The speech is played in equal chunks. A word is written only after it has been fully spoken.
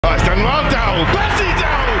goal. Percy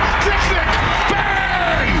Tau!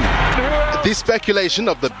 Bang! The speculation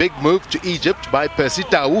of the big move to Egypt by Percy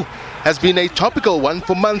Tau has been a topical one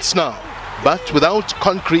for months now, but without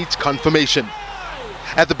concrete confirmation.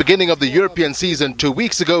 At the beginning of the European season 2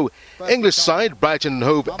 weeks ago, English side Brighton and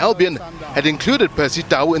Hove Albion had included Percy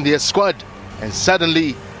Tau in their squad, and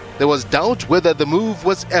suddenly there was doubt whether the move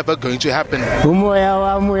was ever going to happen.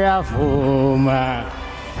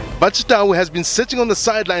 But Tau has been sitting on the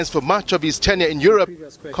sidelines for much of his tenure in Europe,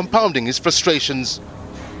 compounding his frustrations.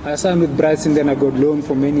 I signed with Brighton, then I got loaned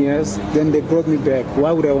for many years. Then they brought me back.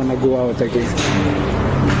 Why would I want to go out again?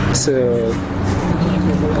 So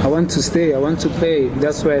I want to stay, I want to play.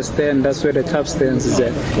 That's where I stand, that's where the club stands. Is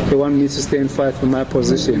that they want me to stay and fight for my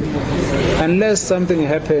position. Unless something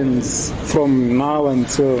happens from now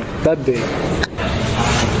until that day,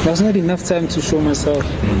 there's not enough time to show myself.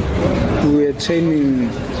 We were training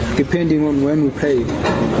depending on when we played.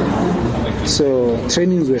 So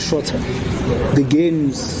trainings were shorter. The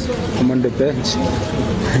games, I'm on the bench.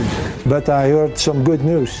 But I heard some good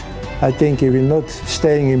news. I think he will not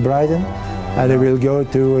staying in Brighton, and he will go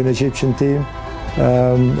to an Egyptian team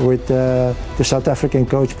with the South African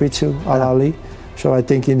coach Pitso, Ahly. So I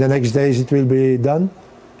think in the next days it will be done,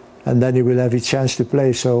 and then he will have a chance to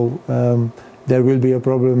play. So there will be a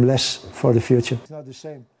problem less for the future. It's not the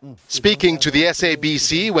same. Speaking to the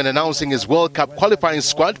SABC when announcing his World Cup qualifying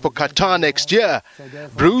squad for Qatar next year,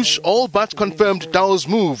 Broos all but confirmed Tau's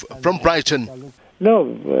move from Brighton. No,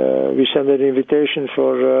 we sent an invitation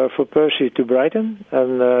for Percy to Brighton,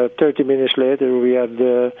 and 30 minutes later we had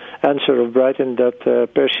the answer of Brighton that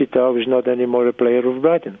Percy Tau is not anymore a player of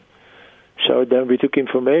Brighton. So then we took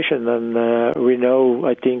information, and we know,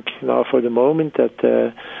 I think, now for the moment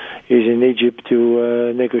that he's in Egypt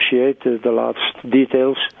to negotiate the last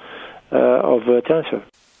details of transfer.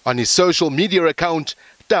 On his social media account,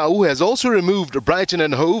 Tau has also removed Brighton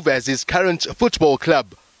and Hove as his current football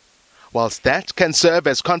club. Whilst that can serve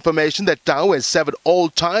as confirmation that Tau has severed all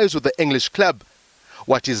ties with the English club,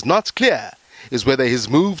 what is not clear is whether his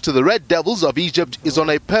move to the Red Devils of Egypt is on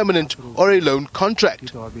a permanent or a loan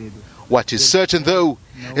contract. What is certain, though,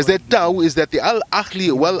 is that Tau is at the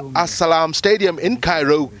Ahly As-Salam Stadium in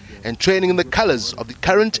Cairo and training in the colours of the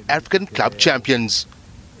current African club champions.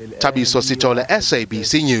 Pitso Mosimane,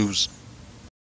 SABC News.